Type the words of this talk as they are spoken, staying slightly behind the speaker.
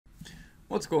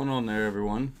What's going on there,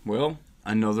 everyone? Well,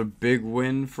 another big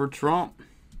win for Trump.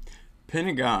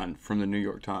 Pentagon from the New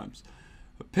York Times.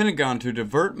 Pentagon to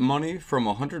divert money from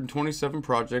 127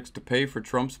 projects to pay for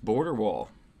Trump's border wall.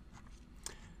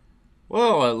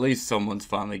 Well, at least someone's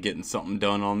finally getting something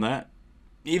done on that.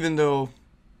 Even though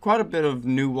quite a bit of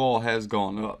new wall has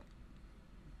gone up.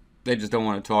 They just don't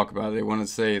want to talk about it. They want to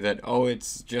say that, oh,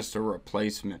 it's just a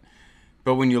replacement.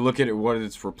 But when you look at it, what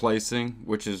it's replacing,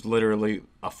 which is literally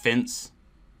a fence,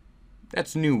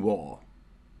 that's new wall.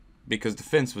 Because the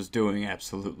fence was doing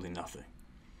absolutely nothing.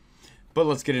 But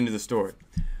let's get into the story.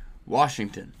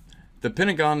 Washington. The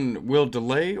Pentagon will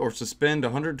delay or suspend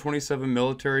 127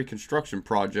 military construction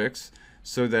projects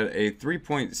so that a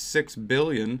 $3.6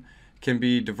 billion can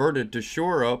be diverted to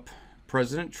shore up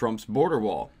President Trump's border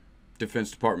wall, Defense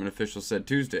Department officials said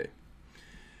Tuesday.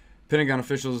 Pentagon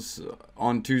officials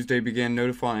on Tuesday began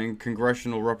notifying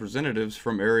congressional representatives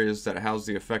from areas that house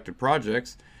the affected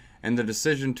projects, and the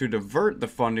decision to divert the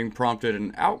funding prompted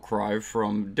an outcry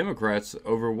from Democrats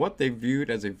over what they viewed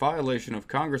as a violation of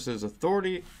Congress's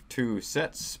authority to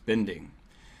set spending.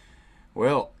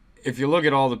 Well, if you look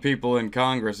at all the people in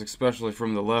Congress, especially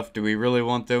from the left, do we really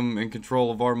want them in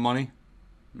control of our money?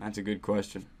 That's a good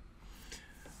question.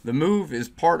 The move is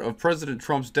part of President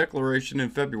Trump's declaration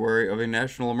in February of a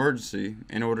national emergency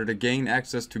in order to gain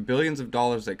access to billions of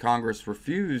dollars that Congress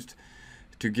refused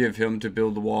to give him to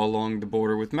build the wall along the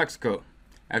border with Mexico.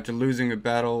 After losing a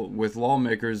battle with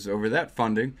lawmakers over that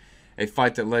funding, a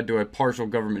fight that led to a partial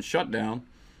government shutdown,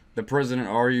 the president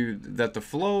argued that the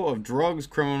flow of drugs,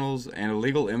 criminals, and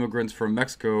illegal immigrants from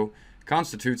Mexico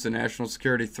constitutes a national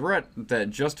security threat that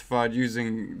justified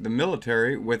using the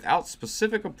military without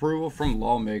specific approval from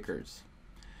lawmakers.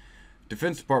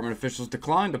 Defense Department officials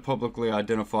declined to publicly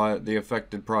identify the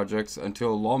affected projects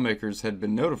until lawmakers had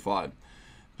been notified,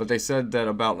 but they said that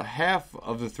about half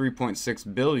of the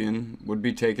 $3.6 billion would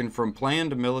be taken from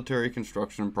planned military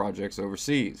construction projects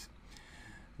overseas.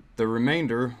 The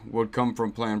remainder would come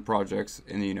from planned projects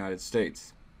in the United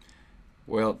States.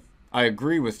 Well, I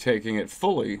agree with taking it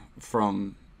fully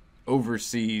from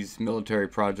overseas military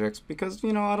projects because,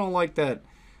 I don't like that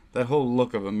whole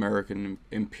look of American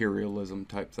imperialism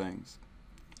type things.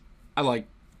 I like,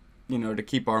 to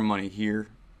keep our money here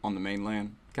on the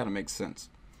mainland. Kind of makes sense.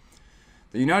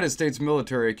 The United States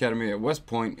Military Academy at West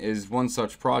Point is one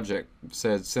such project,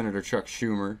 said Senator Chuck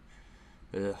Schumer,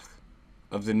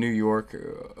 of New York,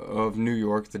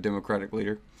 the Democratic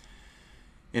leader.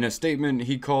 In a statement,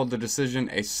 he called the decision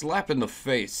a slap in the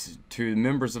face to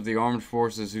members of the armed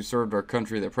forces who served our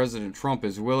country that President Trump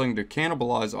is willing to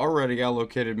cannibalize already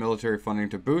allocated military funding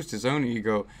to boost his own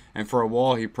ego and for a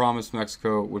wall he promised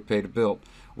Mexico would pay to build.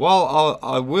 While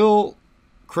I will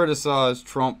criticize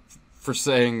Trump for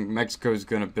saying Mexico's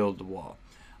going to build the wall,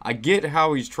 I get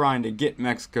how he's trying to get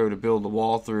Mexico to build the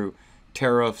wall through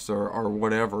tariffs or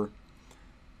whatever,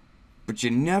 but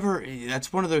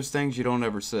that's one of those things you don't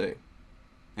ever say.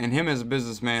 And him as a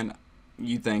businessman,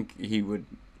 you think he would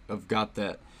have got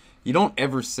that. You don't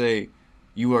ever say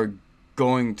you are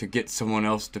going to get someone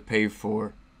else to pay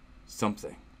for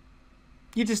something.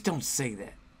 You just don't say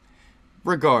that.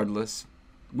 Regardless,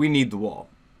 we need the wall.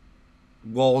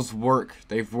 Walls work.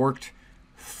 They've worked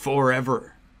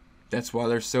forever. That's why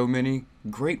there's so many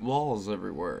great walls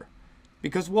everywhere.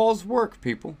 Because walls work,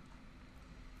 people.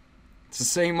 It's the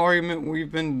same argument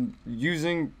we've been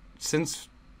using since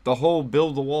the whole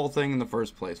build the wall thing in the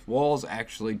first place. Walls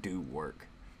actually do work.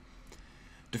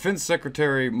 Defense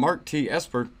Secretary Mark T.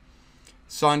 Esper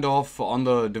signed off on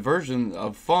the diversion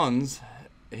of funds,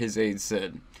 his aide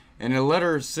said. In a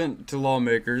letter sent to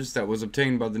lawmakers that was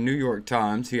obtained by the New York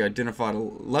Times, he identified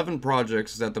 11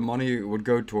 projects that the money would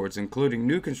go towards, including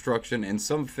new construction and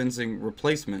some fencing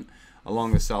replacement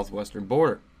along the southwestern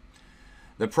border.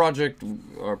 The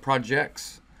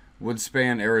projects would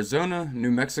span Arizona,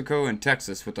 New Mexico, and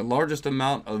Texas, with the largest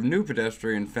amount of new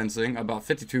pedestrian fencing, about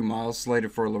 52 miles,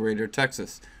 slated for Laredo,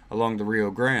 Texas, along the Rio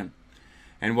Grande.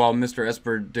 And while Mr.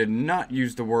 Esper did not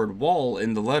use the word wall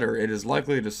in the letter, it is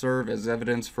likely to serve as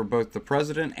evidence for both the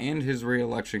president and his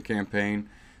re-election campaign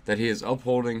that he is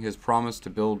upholding his promise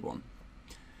to build one.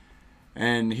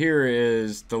 And here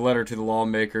is the letter to the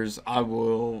lawmakers. I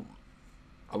will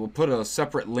put a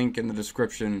separate link in the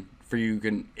description for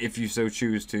you, if you so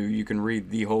choose to. You can read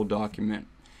the whole document.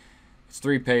 It's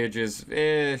 3 pages.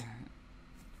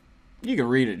 You can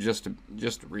read it just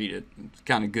to read it. It's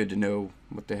kind of good to know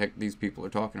what the heck these people are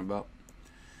talking about.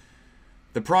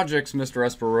 The projects, Mr.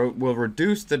 Esper wrote, will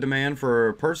reduce the demand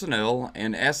for personnel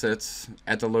and assets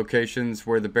at the locations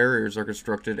where the barriers are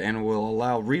constructed and will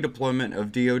allow redeployment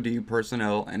of DoD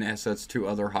personnel and assets to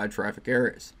other high-traffic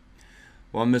areas.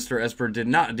 While Mr. Esper did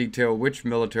not detail which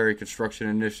military construction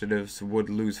initiatives would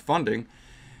lose funding,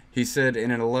 he said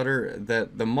in a letter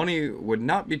that the money would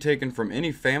not be taken from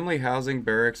any family housing,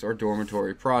 barracks, or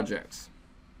dormitory projects.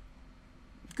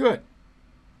 Good.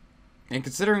 And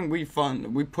considering we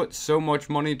put so much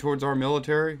money towards our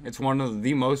military, it's one of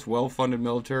the most well-funded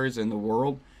militaries in the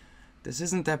world, this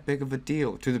isn't that big of a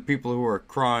deal to the people who are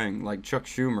crying, like Chuck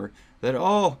Schumer, that,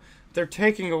 oh, they're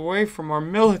taking away from our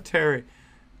military,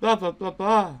 blah, blah, blah,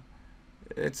 blah.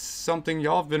 It's something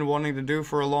y'all have been wanting to do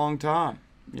for a long time,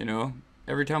 you know.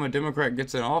 Every time a Democrat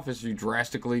gets in office, you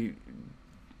drastically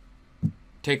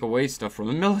take away stuff from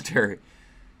the military.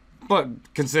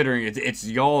 But considering it's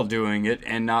y'all doing it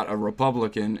and not a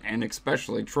Republican, and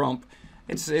especially Trump,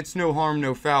 it's no harm,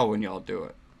 no foul when y'all do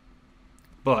it.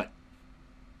 But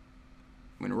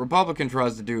when a Republican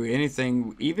tries to do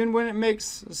anything, even when it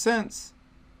makes sense,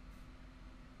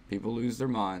 people lose their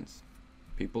minds.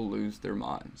 People lose their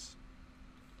minds.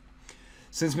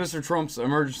 Since Mr. Trump's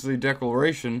emergency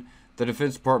declaration, the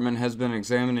Defense Department has been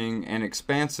examining an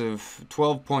expansive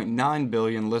 $12.9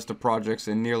 billion list of projects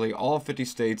in nearly all 50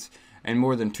 states and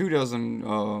more than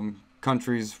 24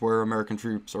 countries where American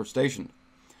troops are stationed.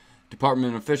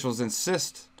 Department officials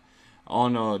insist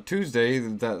on Tuesday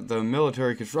that the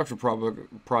military construction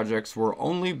projects were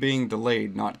only being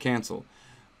delayed, not canceled,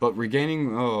 but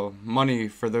regaining money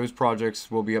for those projects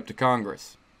will be up to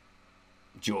Congress.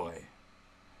 Joy.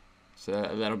 So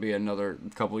that'll be another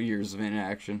couple years of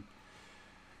inaction.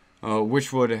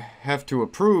 Which would have to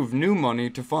approve new money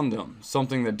to fund them,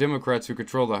 something that Democrats who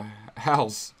control the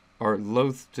House are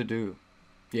loath to do.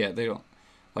 Yeah, they don't.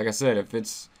 Like I said, if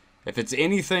it's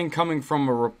anything coming from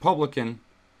a Republican,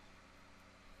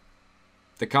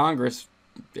 the Congress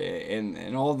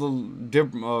and all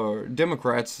the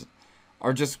Democrats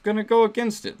are just going to go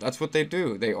against it. That's what they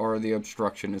do. They are the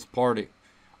obstructionist party.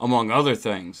 Among other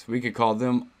things, we could call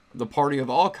them the party of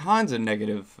all kinds of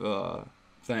negative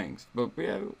things. But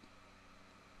yeah,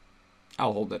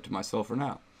 I'll hold that to myself for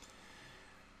now.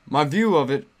 My view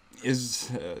of it is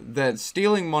that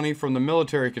stealing money from the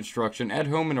military construction at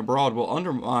home and abroad will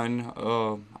undermine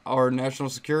our national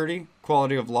security,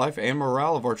 quality of life, and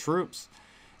morale of our troops.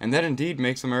 And that indeed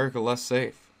makes America less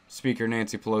safe. Speaker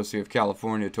Nancy Pelosi of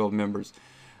California told members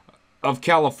of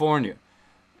California,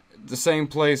 the same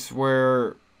place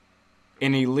where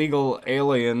an illegal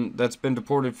alien that's been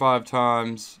deported 5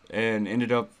 times and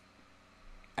ended up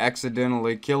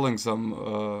accidentally killing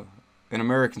an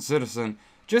American citizen,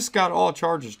 just got all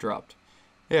charges dropped.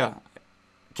 Yeah,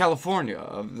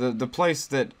 California, the place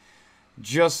that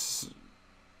just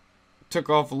took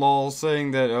off laws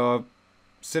saying that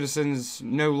citizens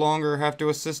no longer have to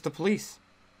assist the police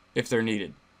if they're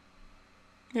needed.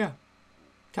 Yeah,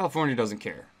 California doesn't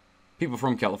care. People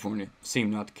from California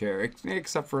seem not to care,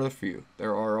 except for a few.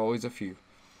 There are always a few.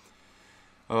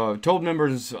 Told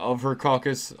members of her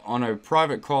caucus on a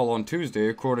private call on Tuesday,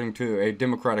 according to a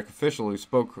Democratic official who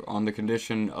spoke on the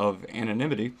condition of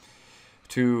anonymity,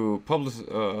 to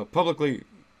publicly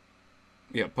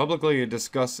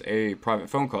discuss a private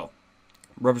phone call.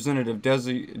 Representative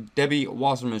Debbie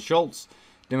Wasserman Schultz,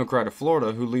 Democrat of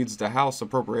Florida, who leads the House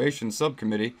Appropriations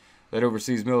Subcommittee that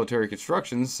oversees military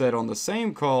construction, said on the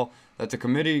same call that the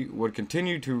committee would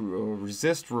continue to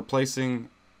resist replacing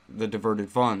the diverted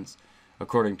funds,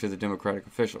 according to the Democratic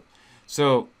official.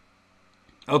 So,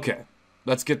 okay,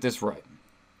 let's get this right.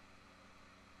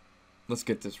 Let's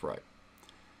get this right.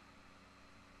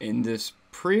 In this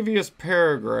previous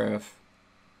paragraph,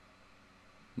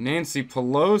 Nancy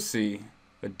Pelosi,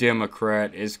 a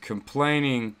Democrat, is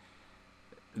complaining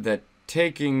that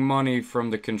taking money from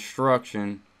the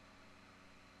construction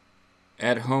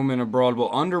at home and abroad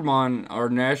will undermine our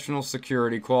national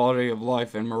security, quality of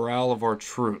life, and morale of our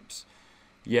troops.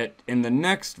 Yet, in the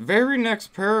very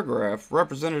next paragraph,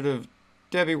 Representative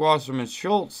Debbie Wasserman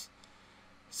Schultz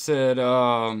said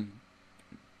that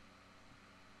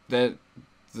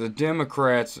the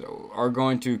Democrats are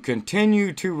going to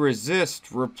continue to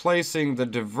resist replacing the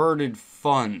diverted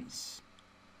funds.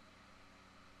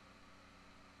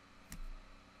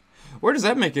 Where does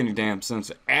that make any damn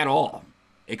sense at all?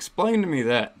 Explain to me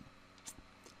that.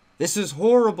 This is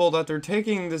horrible that they're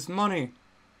taking this money,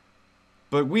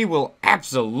 but we will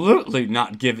absolutely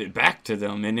not give it back to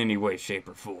them in any way, shape,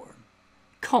 or form.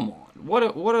 Come on.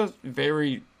 What a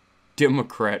very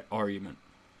Democrat argument.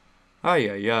 Ay,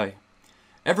 ay, ay.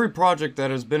 Every project that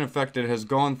has been affected has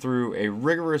gone through a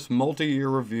rigorous multi-year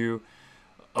review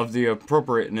of the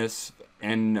appropriateness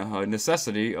and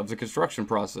necessity of the construction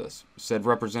process, said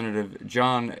Representative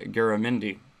John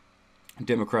Garamendi,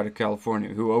 Democrat of California,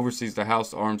 who oversees the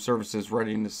House Armed Services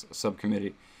Readiness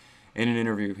Subcommittee. in an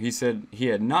interview. He said he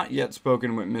had not yet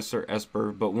spoken with Mr.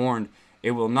 Esper, but warned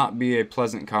it will not be a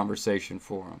pleasant conversation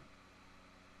for him.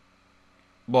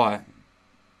 Why?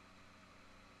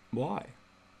 Why?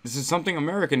 This is something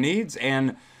America needs,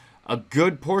 and a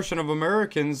good portion of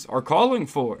Americans are calling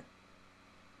for.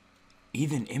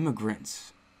 Even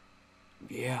immigrants.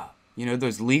 Yeah. You know,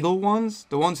 those legal ones?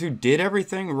 The ones who did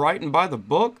everything right and by the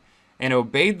book and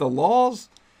obeyed the laws?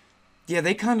 Yeah,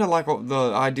 they kind of like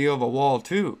the idea of a wall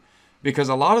too. Because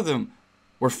a lot of them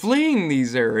were fleeing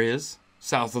these areas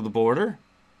south of the border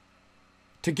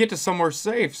to get to somewhere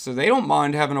safe. So they don't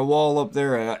mind having a wall up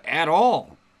there at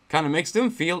all. Kind of makes them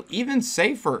feel even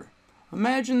safer.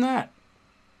 Imagine that.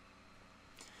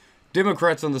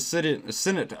 Democrats on the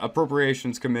Senate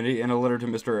Appropriations Committee, in a letter to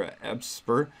Mr.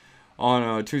 Esper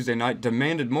on Tuesday night,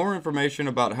 demanded more information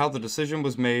about how the decision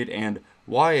was made and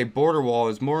why a border wall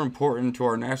is more important to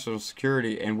our national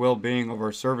security and well-being of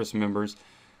our service members.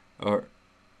 Than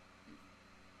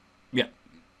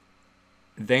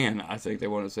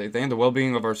the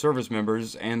well-being of our service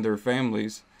members and their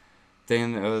families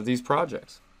than these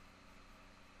projects.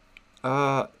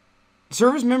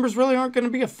 Service members really aren't going to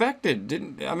be affected.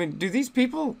 Do these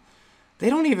people, they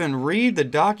don't even read the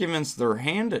documents they're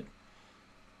handed.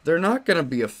 They're not going to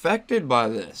be affected by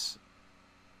this.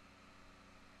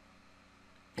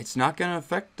 It's not going to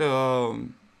affect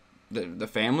the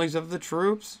families of the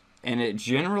troops, and it's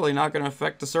generally not going to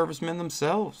affect the servicemen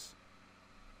themselves.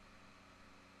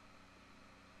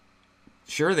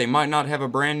 Sure, they might not have a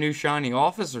brand new shiny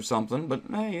office or something, but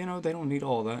hey, they don't need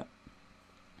all that.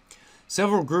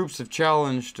 Several groups have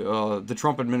challenged the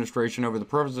Trump administration over the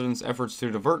president's efforts to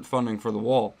divert funding for the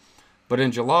wall. But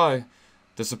in July,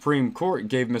 the Supreme Court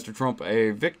gave Mr. Trump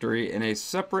a victory in a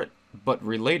separate but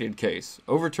related case,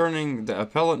 overturning the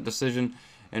appellate decision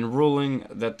and ruling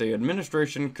that the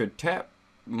administration could tap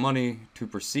money to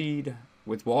proceed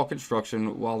with wall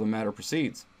construction while the matter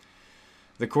proceeds.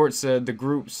 The court said the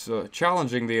groups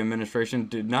challenging the administration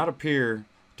did not appear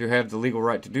to have the legal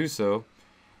right to do so,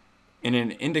 in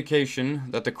an indication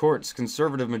that the court's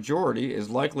conservative majority is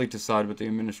likely to side with the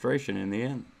administration in the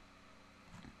end.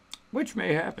 Which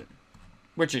may happen.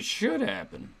 Which it should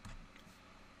happen.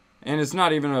 And it's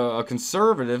not even a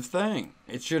conservative thing.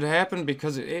 It should happen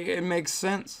because it makes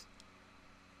sense.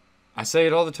 I say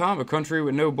it all the time, a country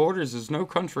with no borders is no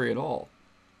country at all.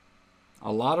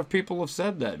 A lot of people have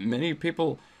said that. Many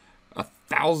people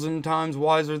 1,000 times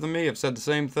wiser than me have said the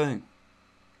same thing.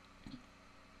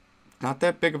 Not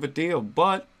that big of a deal,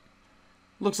 but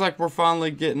looks like we're finally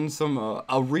getting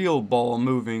a real ball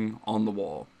moving on the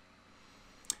wall.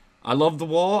 I love the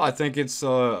wall. I think it's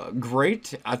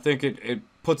great. I think it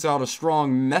puts out a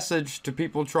strong message to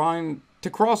people trying to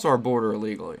cross our border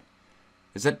illegally.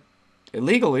 Is that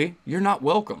illegally, you're not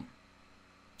welcome.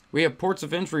 We have ports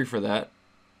of entry for that.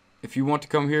 If you want to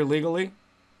come here legally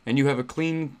and you have a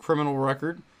clean criminal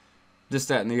record, this,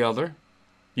 that, and the other,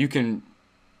 you can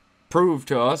prove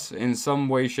to us in some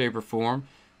way, shape, or form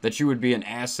that you would be an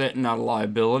asset and not a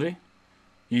liability.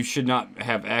 You should not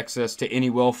have access to any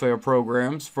welfare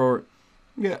programs for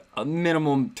a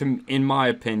minimum, in my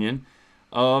opinion,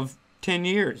 of 10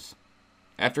 years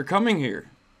after coming here.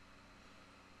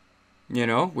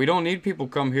 We don't need people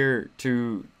come here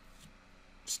to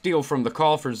steal from the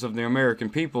coffers of the American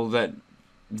people that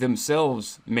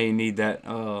themselves may need that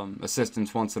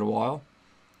assistance once in a while.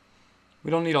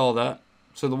 We don't need all that.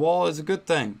 So the wall is a good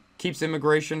thing. Keeps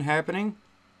immigration happening,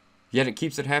 yet it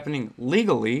keeps it happening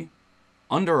legally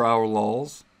under our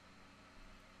laws.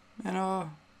 And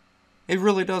it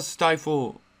really does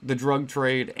stifle the drug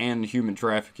trade and human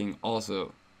trafficking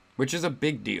also, which is a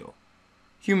big deal.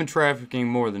 Human trafficking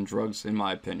more than drugs, in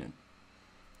my opinion.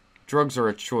 Drugs are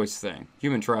a choice thing.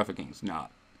 Human trafficking is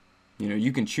not.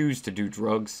 You can choose to do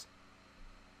drugs.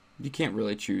 You can't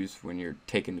really choose when you're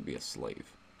taken to be a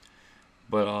slave.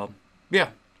 But, yeah,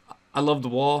 I love the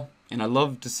wall, and I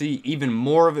love to see even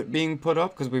more of it being put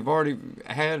up, because we've already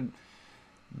had,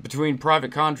 between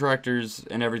private contractors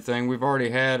and everything, we've already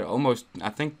had almost, I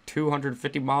think,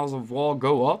 250 miles of wall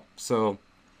go up. So,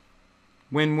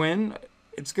 win-win.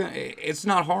 It's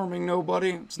not harming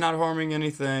nobody. It's not harming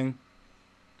anything.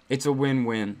 It's a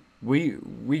win-win.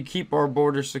 We keep our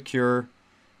border secure,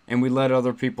 and we let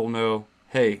other people know,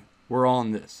 hey, we're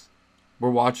on this. We're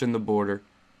watching the border.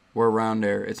 We're around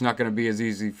there. It's not going to be as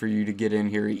easy for you to get in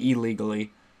here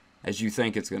illegally as you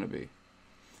think it's going to be.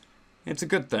 It's a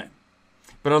good thing.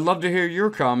 But I'd love to hear your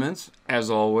comments, as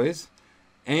always.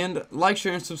 And like,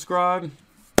 share, and subscribe.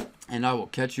 And I will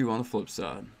catch you on the flip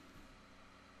side.